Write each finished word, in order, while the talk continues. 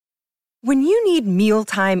When you need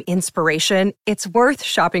mealtime inspiration, it's worth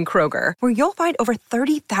shopping Kroger, where you'll find over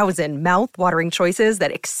 30,000 mouth-watering choices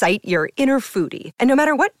that excite your inner foodie. And no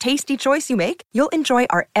matter what tasty choice you make, you'll enjoy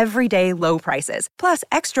our everyday low prices, plus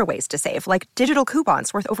extra ways to save, like digital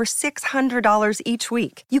coupons worth over $600 each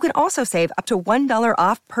week. You can also save up to $1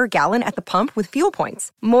 off per gallon at the pump with fuel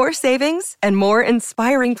points. More savings and more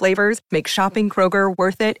inspiring flavors make shopping Kroger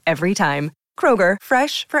worth it every time. Kroger,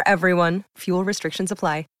 fresh for everyone. Fuel restrictions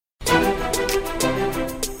apply.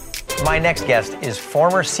 My next guest is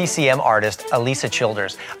former CCM artist Alisa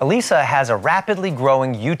Childers. Alisa has a rapidly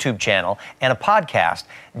growing YouTube channel and a podcast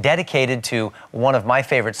dedicated to one of my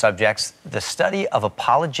favorite subjects, the study of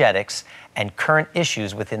apologetics and current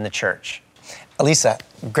issues within the church. Alisa,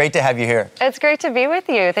 great to have you here. It's great to be with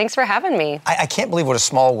you. Thanks for having me. I can't believe what a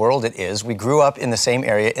small world it is. We grew up in the same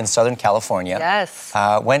area in Southern California. Yes.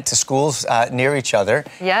 Went to schools near each other.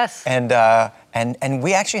 Yes. And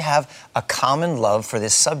we actually have a common love for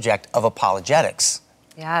this subject of apologetics.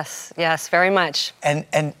 Yes, very much.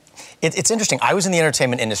 And it's interesting. I was in the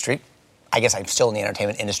entertainment industry. I guess I'm still in the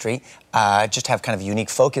entertainment industry, just have kind of a unique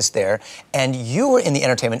focus there. And you were in the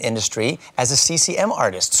entertainment industry as a CCM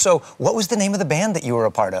artist. So what was the name of the band that you were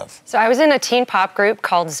a part of? So I was in a teen pop group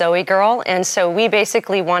called Zoe Girl, and so we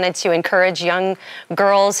basically wanted to encourage young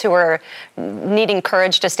girls who were needing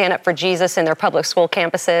courage to stand up for Jesus in their public school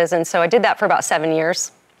campuses, and so I did that for about 7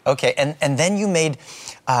 years. Okay, and then you made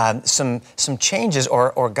some changes,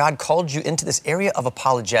 or God called you into this area of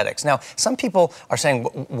apologetics. Now, some people are saying,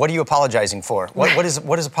 "What are you apologizing for? What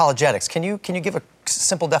is apologetics?" Can you give a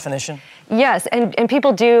simple definition? Yes, and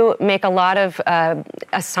people do make a lot of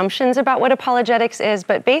assumptions about what apologetics is,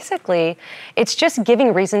 but basically, it's just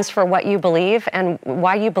giving reasons for what you believe and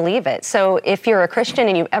why you believe it. So if you're a Christian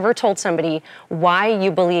and you've ever told somebody why you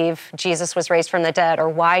believe Jesus was raised from the dead or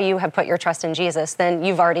why you have put your trust in Jesus, then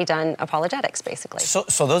you've already done apologetics, basically.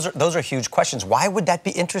 So those are huge questions. Why would that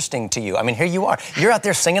be interesting to you? I mean, here you are. You're out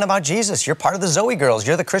there singing about Jesus. You're part of the Zoe Girls.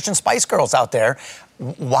 You're the Christian Spice Girls out there.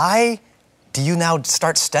 Why do you now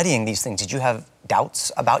start studying these things? Did you have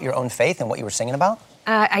doubts about your own faith and what you were singing about?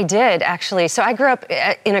 I did, actually. So I grew up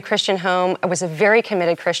in a Christian home. I was a very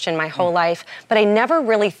committed Christian my whole life, but I never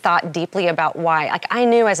really thought deeply about why. Like, I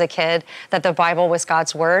knew as a kid that the Bible was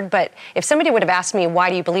God's word, but if somebody would have asked me, why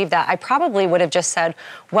do you believe that? I probably would have just said,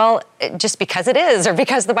 well, just because it is, or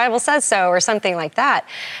because the Bible says so, or something like that.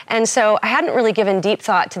 And so I hadn't really given deep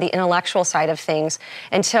thought to the intellectual side of things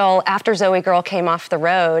until after Zoe Girl came off the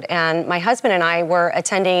road, and my husband and I were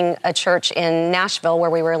attending a church in Nashville where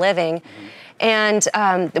we were living. And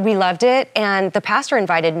we loved it, and the pastor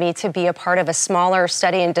invited me to be a part of a smaller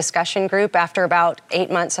study and discussion group after about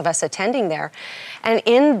 8 months of us attending there. And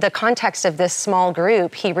in the context of this small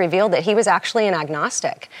group, he revealed that he was actually an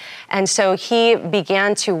agnostic. And so he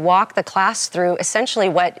began to walk the class through essentially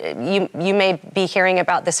what you may be hearing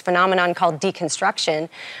about, this phenomenon called deconstruction,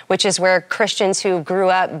 which is where Christians who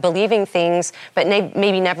grew up believing things but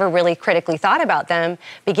maybe never really critically thought about them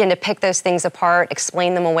begin to pick those things apart,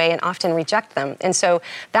 explain them away, and often reject them. And so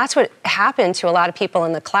that's what happened to a lot of people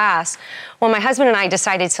in the class. Well, my husband and I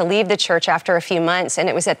decided to leave the church after a few months, and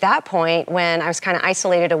it was at that point when I was kind of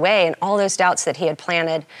isolated away, and all those doubts that he had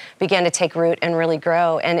planted began to take root and really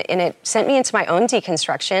grow. And it sent me into my own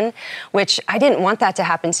deconstruction, which I didn't want that to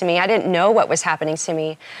happen to me. I didn't know what was happening to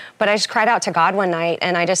me. But I just cried out to God one night,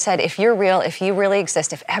 and I just said, if you're real, if you really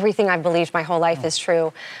exist, if everything I've believed my whole life is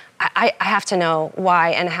true, I have to know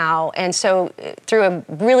why and how. And so through a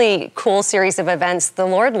really cool series of events, the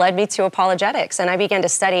Lord led me to apologetics, and I began to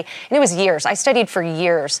study. And it was years. I studied for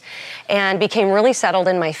years and became really settled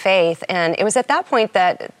in my faith. And it was at that point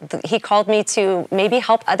that he called me to maybe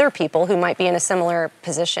help other people who might be in a similar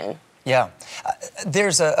position. Yeah.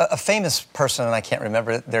 There's a famous person, and I can't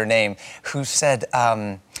remember their name, who said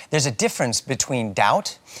there's a difference between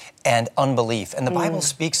doubt and unbelief. And the Bible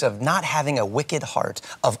speaks of not having a wicked heart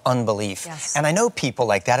of unbelief. Yes. And I know people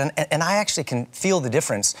like that, and I actually can feel the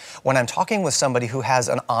difference when I'm talking with somebody who has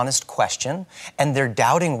an honest question and they're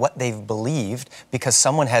doubting what they've believed because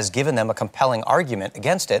someone has given them a compelling argument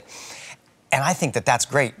against it. And I think that that's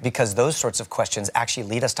great because those sorts of questions actually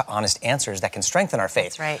lead us to honest answers that can strengthen our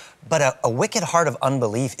faith. That's right. But a wicked heart of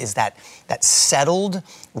unbelief is that settled,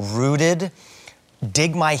 rooted,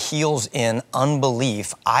 dig my heels in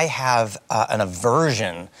unbelief. I have an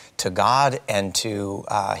aversion to God and to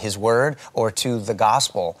His Word or to the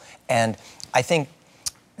gospel. And I think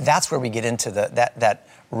that's where we get into that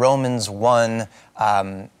Romans 1,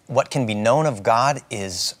 what can be known of God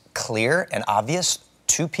is clear and obvious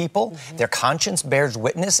to people. Mm-hmm. Their conscience bears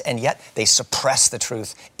witness, and yet they suppress the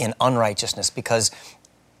truth in unrighteousness because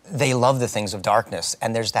they love the things of darkness,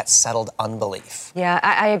 and there's that settled unbelief. Yeah,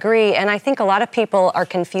 I agree. And I think a lot of people are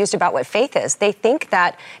confused about what faith is. They think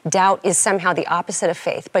that doubt is somehow the opposite of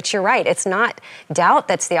faith. But you're right, it's not doubt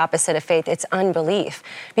that's the opposite of faith, it's unbelief.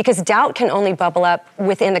 Because doubt can only bubble up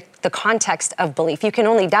within the context of belief. You can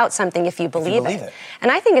only doubt something if you believe it.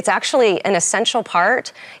 And I think it's actually an essential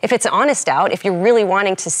part, if it's honest doubt, if you're really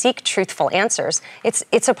wanting to seek truthful answers,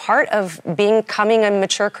 it's a part of becoming a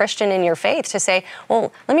mature Christian in your faith to say,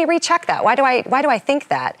 well, let me recheck that. Why do I think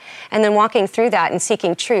that? And then walking through that and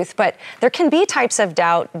seeking truth. But there can be types of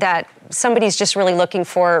doubt that somebody's just really looking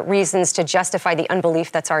for reasons to justify the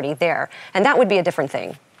unbelief that's already there. And that would be a different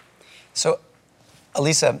thing. So,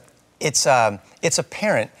 Alisa, it's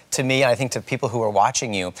apparent to me, and I think to people who are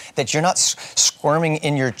watching you, that you're not squirming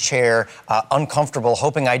in your chair, uncomfortable,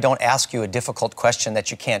 hoping I don't ask you a difficult question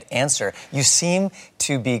that you can't answer. You seem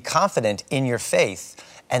to be confident in your faith.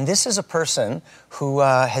 And this is a person who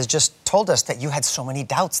has just told us that you had so many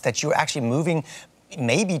doubts, that you were actually moving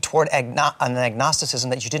maybe toward an agnosticism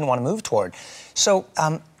that you didn't want to move toward. So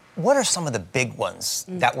what are some of the big ones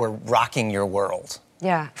that were rocking your world?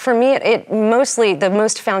 Yeah, for me, it mostly, the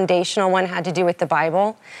most foundational one had to do with the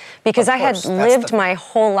Bible, because I had lived my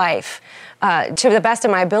whole life to the best of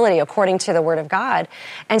my ability according to the Word of God.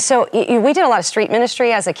 And so we did a lot of street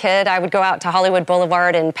ministry as a kid. I would go out to Hollywood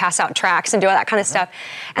Boulevard and pass out tracts and do all that kind of stuff.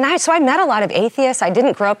 And so I met a lot of atheists. I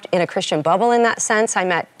didn't grow up in a Christian bubble in that sense. I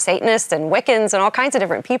met Satanists and Wiccans and all kinds of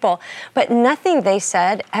different people. But nothing they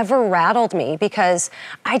said ever rattled me, because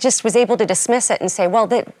I just was able to dismiss it and say, well,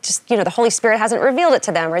 the Holy Spirit hasn't revealed it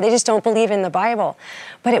to them, or they just don't believe in the Bible.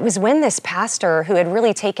 But it was when this pastor, who had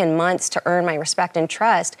really taken months to earn my respect and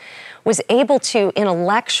trust, was able to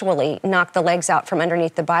intellectually knock the legs out from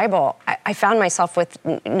underneath the Bible, I found myself with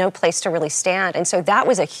no place to really stand. And so that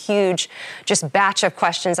was a huge just batch of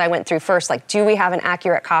questions I went through first, like, do we have an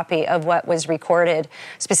accurate copy of what was recorded,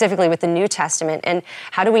 specifically with the New Testament? And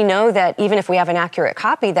how do we know that even if we have an accurate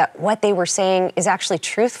copy, that what they were saying is actually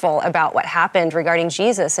truthful about what happened regarding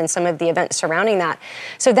Jesus and some of the events surrounding that?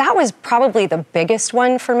 So that was probably the biggest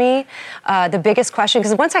one for me, the biggest question,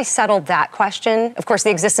 because once I settled that question, of course, the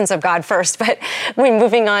existence of God first, but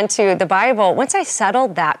moving on to the Bible, once I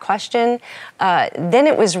settled that question, then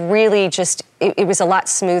it was really just, it was a lot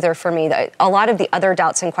smoother for me. A lot of the other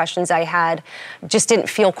doubts and questions I had just didn't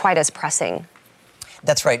feel quite as pressing.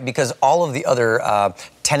 That's right, because all of the other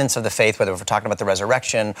tenets of the faith, whether we're talking about the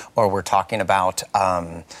resurrection or we're talking about,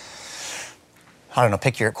 I don't know,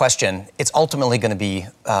 pick your question, it's ultimately going to be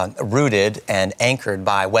rooted and anchored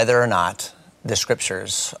by whether or not the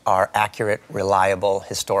scriptures are accurate, reliable,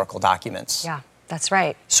 historical documents. Yeah, that's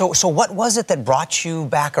right. So what was it that brought you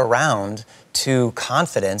back around to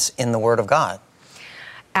confidence in the Word of God?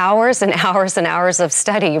 Hours and hours and hours of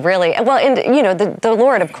study, really. Well, and the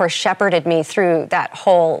Lord, of course, shepherded me through that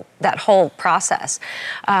whole process.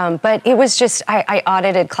 But it was just, I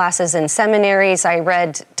audited classes in seminaries. I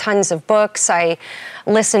read tons of books. I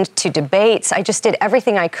listened to debates. I just did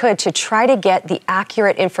everything I could to try to get the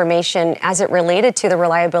accurate information as it related to the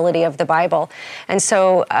reliability of the Bible. And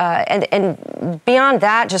so, and beyond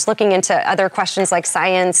that, just looking into other questions like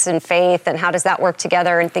science and faith and how does that work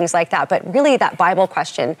together and things like that. But really, that Bible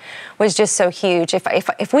question was just so huge.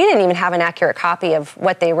 If we didn't even have an accurate copy of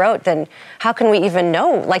what they wrote, then how can we even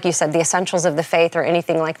know, like you said, the essentials of the faith or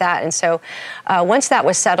anything like that? And so once that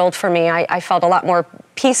was settled for me, I felt a lot more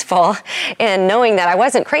peaceful in knowing that I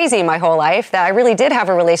wasn't crazy my whole life, that I really did have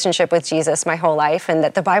a relationship with Jesus my whole life, and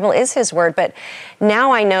that the Bible is His Word. But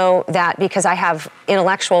now I know that because I have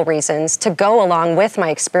intellectual reasons to go along with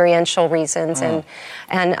my experiential reasons,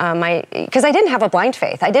 because I didn't have a blind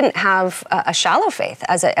faith. I didn't have a shallow faith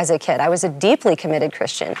as a kid. I was a deeply committed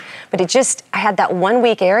Christian, but I had that one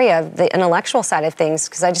weak area of the intellectual side of things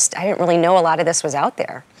because I didn't really know a lot of this was out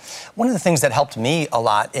there. One of the things that helped me a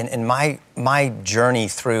lot in my journey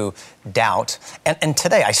through doubt, and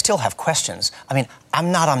today I still have questions. I mean,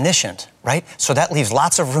 I'm not omniscient, right? So that leaves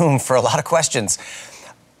lots of room for a lot of questions.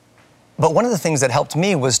 But one of the things that helped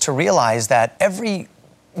me was to realize that every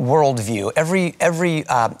worldview, every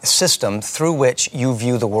system through which you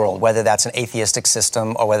view the world, whether that's an atheistic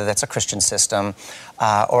system or whether that's a Christian system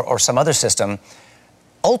or some other system,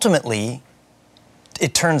 ultimately,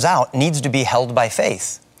 it turns out, needs to be held by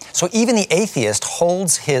faith. So even the atheist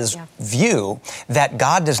holds his view that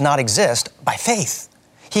God does not exist by faith.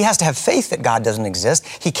 He has to have faith that God doesn't exist.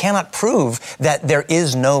 He cannot prove that there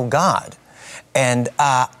is no God. And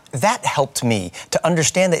that helped me to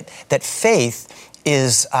understand that faith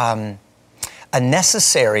is a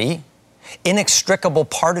necessary inextricable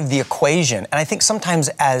part of the equation. And I think sometimes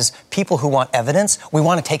as people who want evidence, we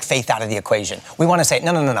want to take faith out of the equation. We want to say,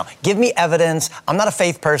 no. Give me evidence. I'm not a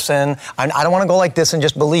faith person. I don't want to go like this and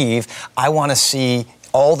just believe. I want to see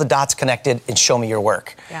all the dots connected and show me your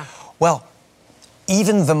work. Yeah. Well,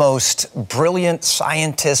 even the most brilliant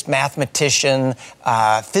scientist, mathematician,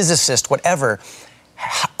 physicist, whatever,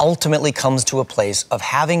 ultimately comes to a place of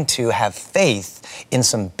having to have faith in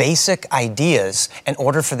some basic ideas in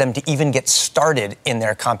order for them to even get started in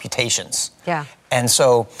their computations. Yeah. And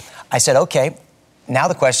so I said, okay, now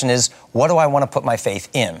the question is, what do I want to put my faith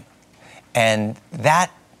in? And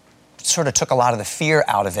that sort of took a lot of the fear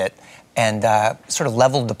out of it and sort of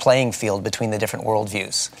leveled the playing field between the different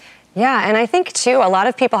worldviews. Yeah, and I think, too, a lot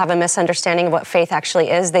of people have a misunderstanding of what faith actually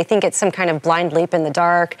is. They think it's some kind of blind leap in the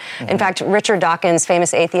dark. Mm-hmm. In fact, Richard Dawkins,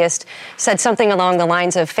 famous atheist, said something along the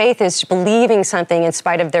lines of faith is believing something in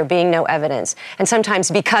spite of there being no evidence, and sometimes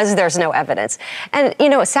because there's no evidence. And,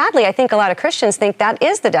 sadly, I think a lot of Christians think that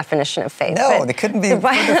is the definition of faith. No, they couldn't be.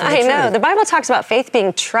 I know. The Bible talks about faith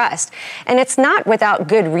being trust, and it's not without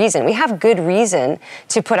good reason. We have good reason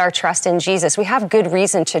to put our trust in Jesus. We have good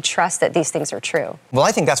reason to trust that these things are true. Well,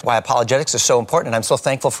 I think that's why apologetics is so important, and I'm so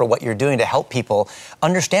thankful for what you're doing to help people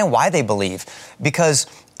understand why they believe. Because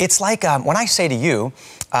it's like when I say to you,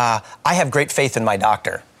 I have great faith in my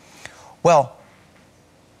doctor. Well,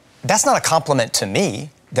 that's not a compliment to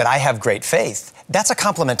me that I have great faith. That's a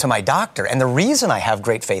compliment to my doctor. And the reason I have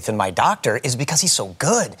great faith in my doctor is because he's so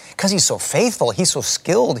good, because he's so faithful, he's so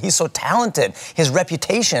skilled, he's so talented. His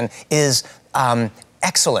reputation is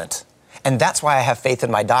excellent. And that's why I have faith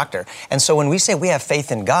in my doctor. And so when we say we have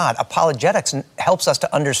faith in God, apologetics helps us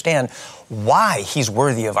to understand why he's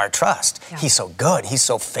worthy of our trust. Yeah. He's so good. He's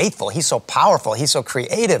so faithful. He's so powerful. He's so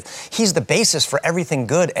creative. He's the basis for everything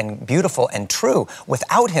good and beautiful and true.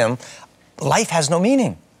 Without him, life has no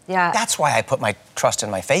meaning. Yeah. That's why I put my trust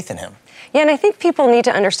and my faith in him. Yeah, and I think people need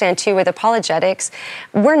to understand, too, with apologetics,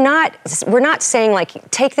 we're not saying, like,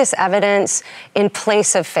 take this evidence in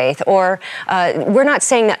place of faith, or we're not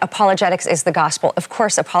saying that apologetics is the gospel. Of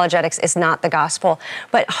course, apologetics is not the gospel.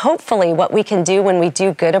 But hopefully what we can do when we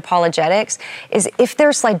do good apologetics is if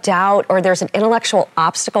there's, like, doubt or there's an intellectual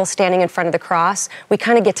obstacle standing in front of the cross, we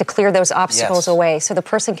kind of get to clear those obstacles away so the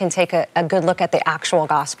person can take a good look at the actual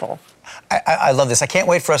gospel. I love this. I can't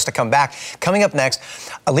wait for us to come back. Coming up next,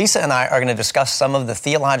 Alisa and I are going to discuss some of the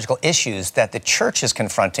theological issues that the church is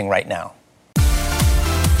confronting right now.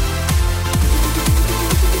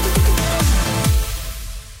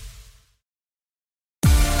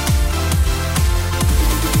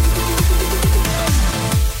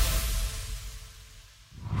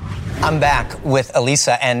 I'm back with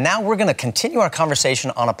Alisa, and now we're going to continue our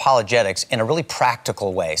conversation on apologetics in a really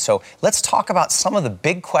practical way. So let's talk about some of the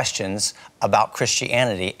big questions about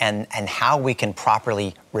Christianity and how we can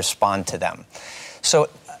properly respond to them. So,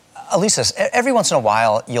 Alisa, every once in a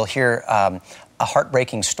while you'll hear a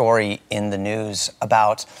heartbreaking story in the news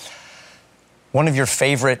about one of your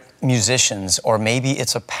favorite musicians, or maybe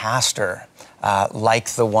it's a pastor, like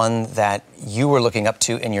the one that you were looking up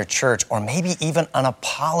to in your church, or maybe even an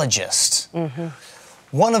apologist. Mm-hmm.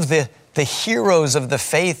 One of the heroes of the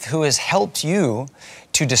faith who has helped you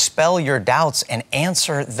to dispel your doubts and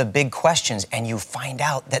answer the big questions, and you find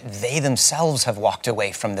out that they themselves have walked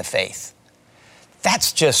away from the faith.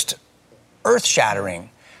 That's just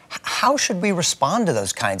earth-shattering. How should we respond to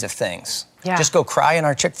those kinds of things? Yeah. Just go cry in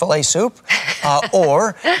our Chick-fil-A soup?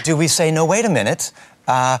 Or do we say, no, wait a minute,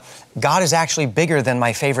 God is actually bigger than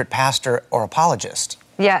my favorite pastor or apologist?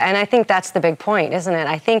 Yeah, and I think that's the big point, isn't it?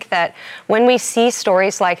 I think that when we see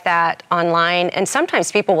stories like that online, and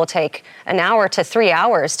sometimes people will take an hour to 3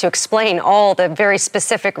 hours to explain all the very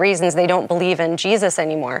specific reasons they don't believe in Jesus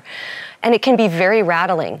anymore. And it can be very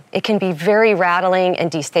rattling. It can be very rattling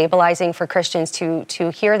and destabilizing for Christians to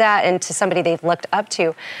hear that, and to somebody they've looked up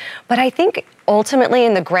to. But I think ultimately,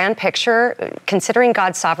 in the grand picture, considering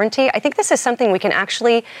God's sovereignty, I think this is something we can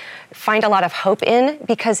actually find a lot of hope in,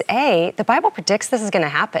 because A, the Bible predicts this is going to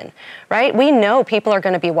happen, right? We know people are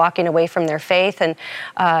going to be walking away from their faith, and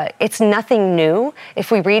it's nothing new.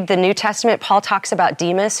 If we read the New Testament, Paul talks about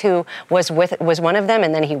Demas, who was one of them,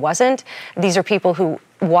 and then he wasn't. These are people who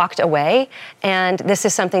walked away, and this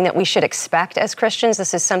is something that we should expect as Christians.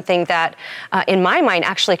 This is something that, in my mind,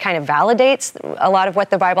 actually kind of validates a lot of what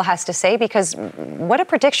the Bible has to say, because what a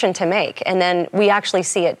prediction to make, and then we actually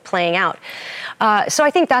see it playing out. So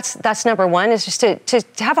I think that's number one, is just to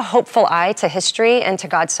have a hopeful eye to history and to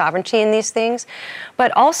God's sovereignty in these things.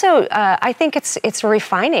 But also, I think it's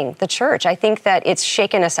refining the church. I think that it's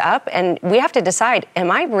shaken us up, and we have to decide,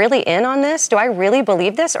 am I really in on this? Do I really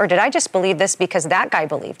believe this? Or did I just believe this because that guy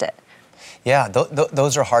believed it? Yeah,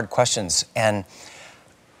 those are hard questions. And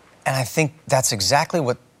I think that's exactly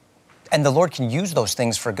what, and the Lord can use those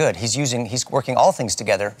things for good. He's working all things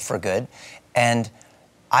together for good. And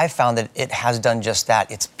I've found that it has done just that.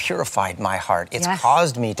 It's purified my heart. It's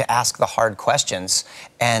caused me to ask the hard questions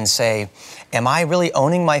and say, am I really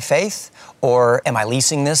owning my faith? Or am I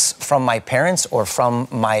leasing this from my parents or from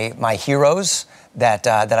my heroes that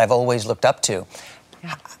I've always looked up to?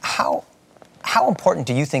 Yeah. How important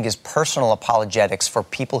do you think is personal apologetics for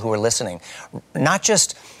people who are listening? Not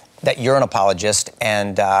just that you're an apologist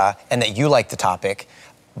and that you like the topic,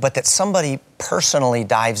 but that somebody personally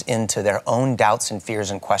dives into their own doubts and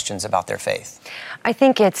fears and questions about their faith. I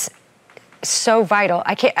think it's so vital.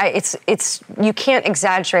 You can't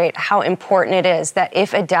exaggerate how important it is that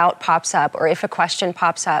if a doubt pops up or if a question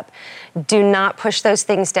pops up, do not push those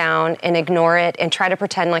things down and ignore it and try to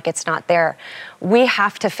pretend like it's not there. We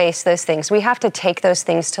have to face those things. We have to take those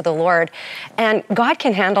things to the Lord, and God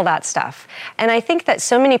can handle that stuff. And I think that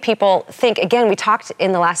so many people think, again, we talked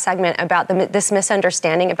in the last segment about this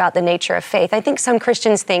misunderstanding about the nature of faith. I think some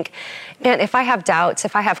Christians think, man, if I have doubts,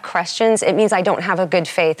 if I have questions, it means I don't have a good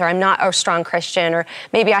faith, or I'm not a strong Christian, or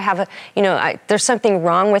maybe I have there's something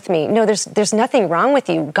wrong with me. No, there's nothing wrong with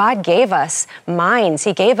you. God gave us minds.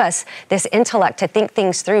 He gave us this intellect to think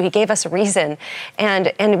things through. He gave us reason.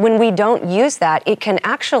 And when we don't use that, it can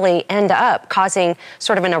actually end up causing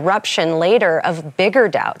sort of an eruption later of bigger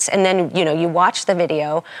doubts. And then, you watch the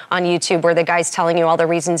video on YouTube where the guy's telling you all the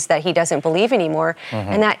reasons that he doesn't believe anymore,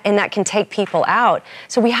 and that can take people out.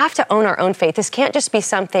 So we have to own our own faith. This can't just be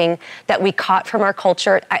something that we caught from our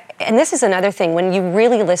culture. And this is another thing, when you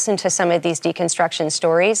really listen to some of these deconstruction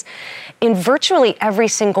stories, in virtually every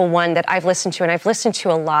single one that I've listened to, and I've listened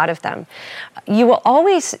to a lot of them, you will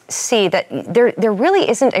always see that there really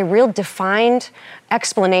isn't a real defined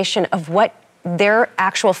explanation of what their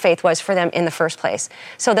actual faith was for them in the first place.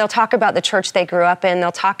 So they'll talk about the church they grew up in.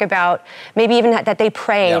 They'll talk about maybe even that they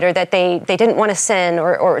prayed, or that they didn't want to sin,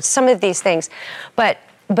 or some of these things. But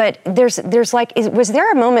there's like, was there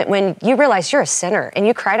a moment when you realized you're a sinner and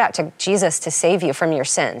you cried out to Jesus to save you from your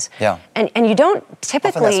sins? Yeah. And you don't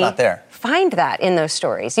typically Often that's not there. Find that in those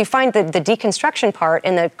stories. You find the deconstruction part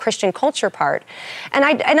and the Christian culture part. And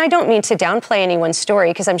I don't mean to downplay anyone's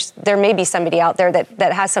story, because there may be somebody out there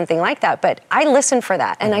that has something like that, but I listen for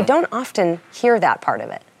that, and I don't often hear that part of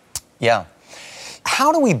it. Yeah.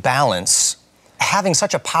 How do we balance having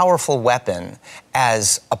such a powerful weapon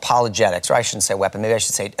as apologetics, or I shouldn't say weapon, maybe I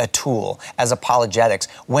should say a tool as apologetics,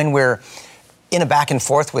 when we're in a back and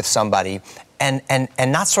forth with somebody and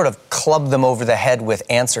not sort of club them over the head with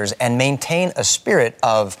answers, and maintain a spirit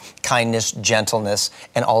of kindness, gentleness,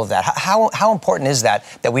 and all of that? How important is that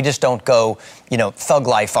we just don't go, thug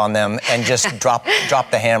life on them and just drop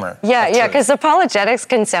the hammer? Yeah, because apologetics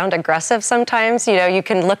can sound aggressive sometimes. You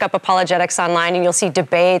can look up apologetics online and you'll see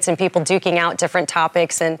debates and people duking out different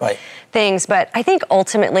topics and things. But I think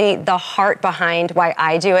ultimately the heart behind why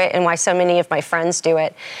I do it and why so many of my friends do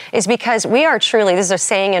it is because we are truly, this is a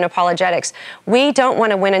saying in apologetics, we don't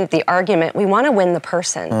want to win in the argument, we want to win the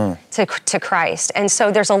person to Christ. And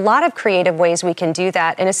so there's a lot of creative ways we can do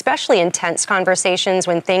that, and especially in tense conversations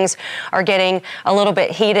when things are getting a little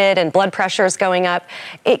bit heated and blood pressure is going up,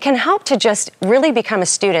 it can help to just really become a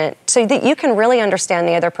student so that you can really understand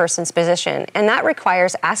the other person's position. And that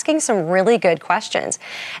requires asking some really good questions.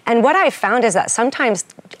 And what I've found is that sometimes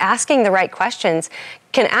asking the right questions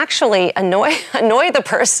can actually annoy the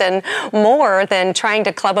person more than trying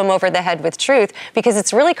to club them over the head with truth, because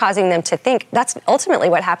it's really causing them to think. That's ultimately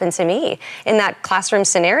what happened to me in that classroom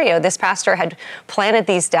scenario. This pastor had planted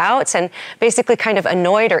these doubts and basically kind of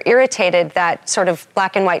annoyed or irritated that sort of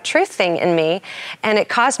black and white truth thing in me, and it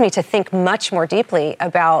caused me to think much more deeply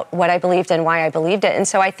about what I believed and why I believed it. And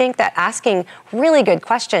so I think that asking really good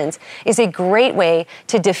questions is a great way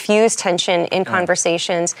to diffuse tension in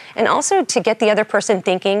conversations, and also to get the other person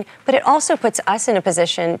thinking, but it also puts us in a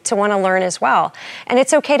position to want to learn as well. And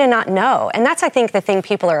it's okay to not know. And that's, I think, the thing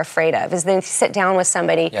people are afraid of, is they sit down with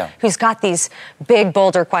somebody who's got these big,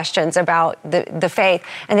 bolder questions about the faith,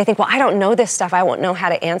 and they think, well, I don't know this stuff, I won't know how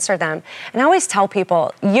to answer them. And I always tell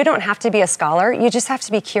people, you don't have to be a scholar, you just have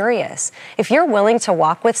to be curious. If you're willing to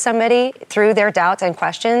walk with somebody through their doubts and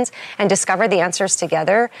questions and discover the answers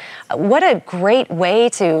together, what a great way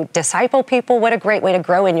to disciple people, what a great way to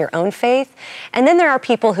grow in your own faith. And then there are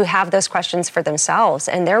people who have those questions for themselves,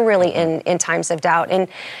 and they're really in times of doubt. And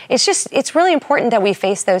it's really important that we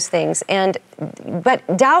face those things.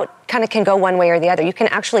 But doubt kind of can go one way or the other. You can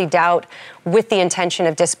actually doubt with the intention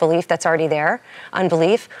of disbelief that's already there,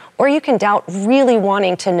 unbelief, or you can doubt really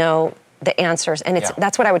wanting to know the answers. And Yeah.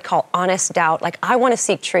 that's what I would call honest doubt. Like, I want to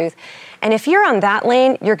seek truth. And if you're on that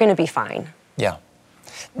lane, you're going to be fine. Yeah.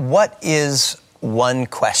 What is one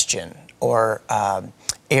question or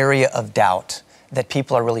area of doubt that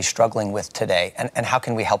people are really struggling with today? And how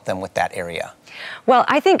can we help them with that area? Well,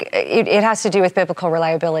 I think it has to do with biblical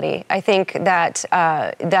reliability. I think that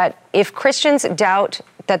that if Christians doubt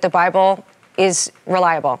that the Bible is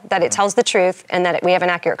reliable, that it tells the truth, and that we have an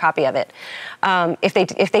accurate copy of it,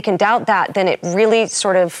 if they can doubt that, then it really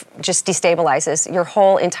sort of just destabilizes your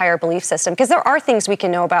whole entire belief system. Because there are things we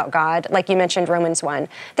can know about God, like you mentioned Romans 1.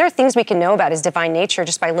 There are things we can know about his divine nature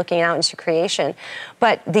just by looking out into creation.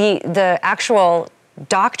 But the actual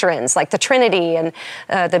doctrines like the Trinity and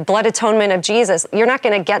the blood atonement of Jesus, you're not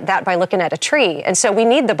going to get that by looking at a tree. And so we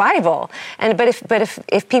need the Bible. But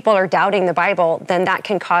if people are doubting the Bible, then that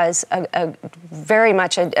can cause a very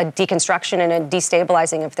much a deconstruction and a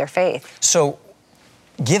destabilizing of their faith. So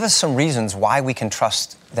give us some reasons why we can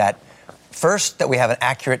trust that, first, that we have an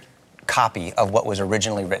accurate copy of what was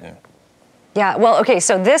originally written. Yeah, well, okay,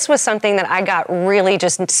 so this was something that I got really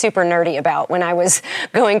just super nerdy about when I was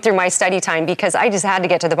going through my study time, because I just had to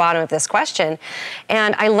get to the bottom of this question.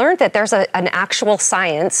 And I learned that there's an actual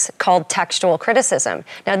science called textual criticism.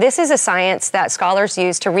 Now, this is a science that scholars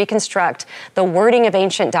use to reconstruct the wording of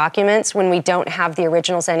ancient documents when we don't have the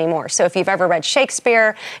originals anymore. So if you've ever read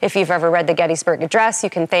Shakespeare, if you've ever read the Gettysburg Address, you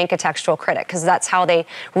can thank a textual critic, because that's how they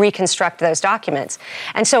reconstruct those documents.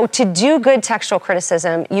 And so to do good textual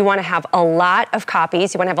criticism, you want to have a lot of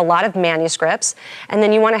copies, you want to have a lot of manuscripts, and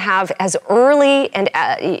then you want to have as early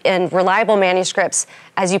and reliable manuscripts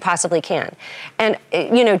as you possibly can. And,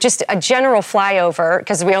 just a general flyover,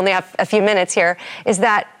 because we only have a few minutes here, is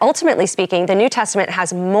that ultimately speaking, the New Testament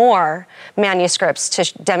has more manuscripts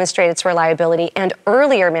to demonstrate its reliability and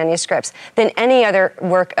earlier manuscripts than any other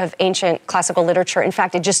work of ancient classical literature. In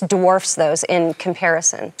fact, it just dwarfs those in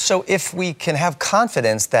comparison. So if we can have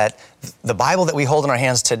confidence that the Bible that we hold in our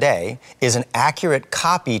hands today is an accurate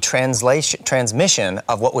copy, transmission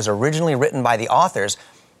of what was originally written by the authors,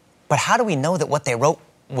 but how do we know that what they wrote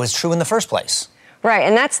was true in the first place? Right,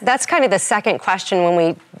 and that's kind of the second question when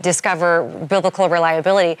we discover biblical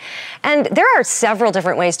reliability. And there are several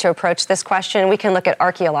different ways to approach this question. We can look at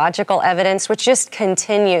archaeological evidence, which just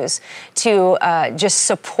continues to just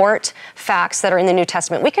support facts that are in the New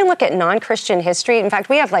Testament. We can look at non-Christian history. In fact,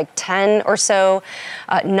 we have like 10 or so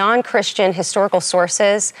non-Christian historical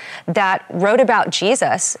sources that wrote about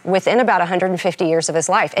Jesus within about 150 years of his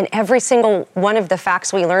life. And every single one of the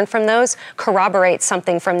facts we learn from those corroborates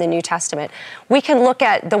something from the New Testament. We can look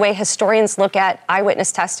at the way historians look at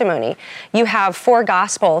eyewitness testimony. You have 4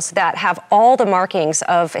 Gospels that have all the markings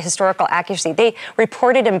of historical accuracy. They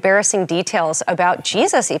reported embarrassing details about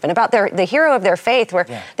Jesus, even about the hero of their faith, where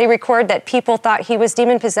they record that people thought he was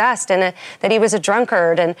demon-possessed and that he was a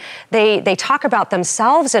drunkard. And they talk about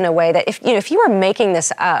themselves in a way that if you were making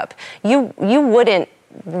this up, you wouldn't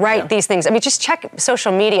write these things. I mean, just check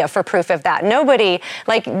social media for proof of that. Nobody,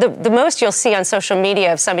 like the most you'll see on social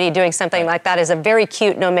media of somebody doing something like that is a very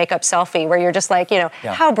cute no makeup selfie where you're just like,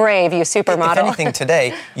 how brave, you supermodel. If anything,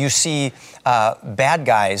 today you see bad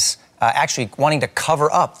guys actually wanting to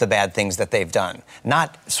cover up the bad things that they've done,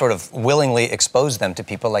 not sort of willingly expose them to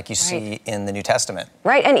people like you see in the New Testament.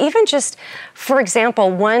 Right, and even just, for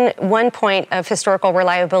example, one point of historical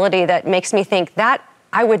reliability that makes me think that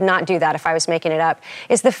I would not do that if I was making it up,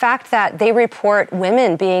 is the fact that they report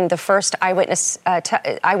women being the first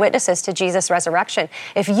eyewitnesses to Jesus' resurrection.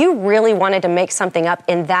 If you really wanted to make something up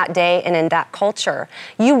in that day and in that culture,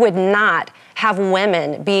 you would not have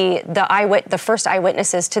women be the first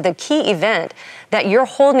eyewitnesses to the key event that your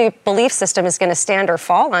whole new belief system is going to stand or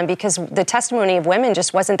fall on, because the testimony of women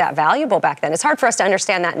just wasn't that valuable back then. It's hard for us to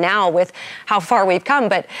understand that now with how far we've come,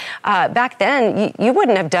 but back then you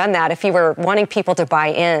wouldn't have done that if you were wanting people to buy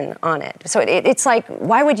in on it. So it's like,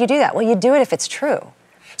 why would you do that? Well, you do it if it's true.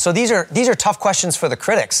 So these are tough questions for the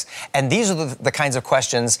critics, and these are the kinds of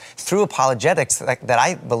questions through apologetics that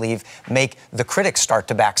I believe make the critics start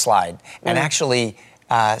to backslide and actually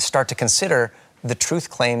start to consider the truth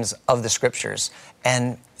claims of the scriptures.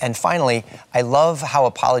 And finally, I love how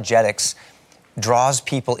apologetics draws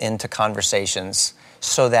people into conversations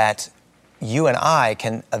so that you and I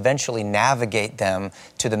can eventually navigate them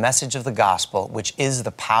to the message of the gospel, which is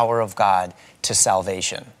the power of God to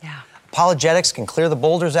salvation. Yeah. Apologetics can clear the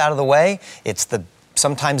boulders out of the way. It's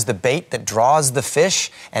sometimes the bait that draws the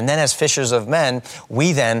fish, and then as fishers of men,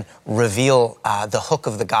 we then reveal the hook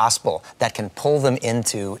of the gospel that can pull them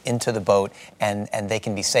into the boat, and they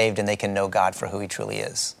can be saved and they can know God for who he truly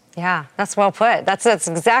is. Yeah, that's well put. That's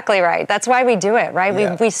exactly right. That's why we do it, right?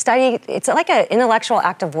 Yeah. We study, it's like an intellectual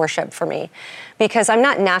act of worship for me, because I'm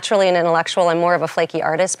not naturally an intellectual, I'm more of a flaky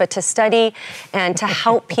artist, but to study and to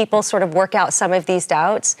help people sort of work out some of these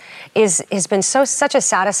doubts has been such a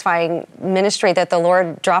satisfying ministry that the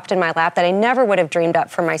Lord dropped in my lap that I never would have dreamed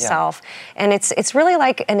up for myself. Yeah. And it's really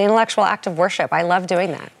like an intellectual act of worship. I love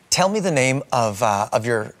doing that. Tell me the name of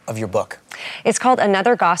your book. It's called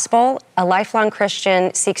Another Gospel. A lifelong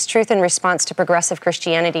Christian seeks truth in response to progressive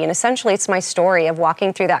Christianity. And essentially, it's my story of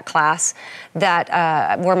walking through that class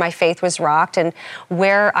that where my faith was rocked and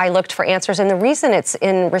where I looked for answers. And the reason it's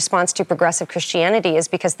in response to progressive Christianity is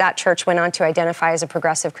because that church went on to identify as a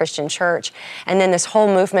progressive Christian church. And then this whole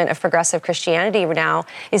movement of progressive Christianity now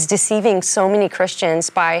is deceiving so many Christians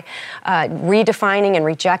by redefining and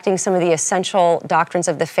rejecting some of the essential doctrines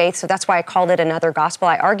of the faith. So that's why I called it Another Gospel.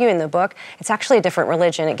 I argue in the book, it's actually a different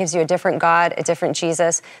religion. It gives you a different God, a different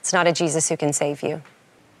Jesus. It's not a Jesus who can save you.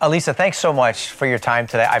 Alisa, thanks so much for your time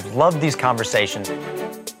today. I've loved these conversations.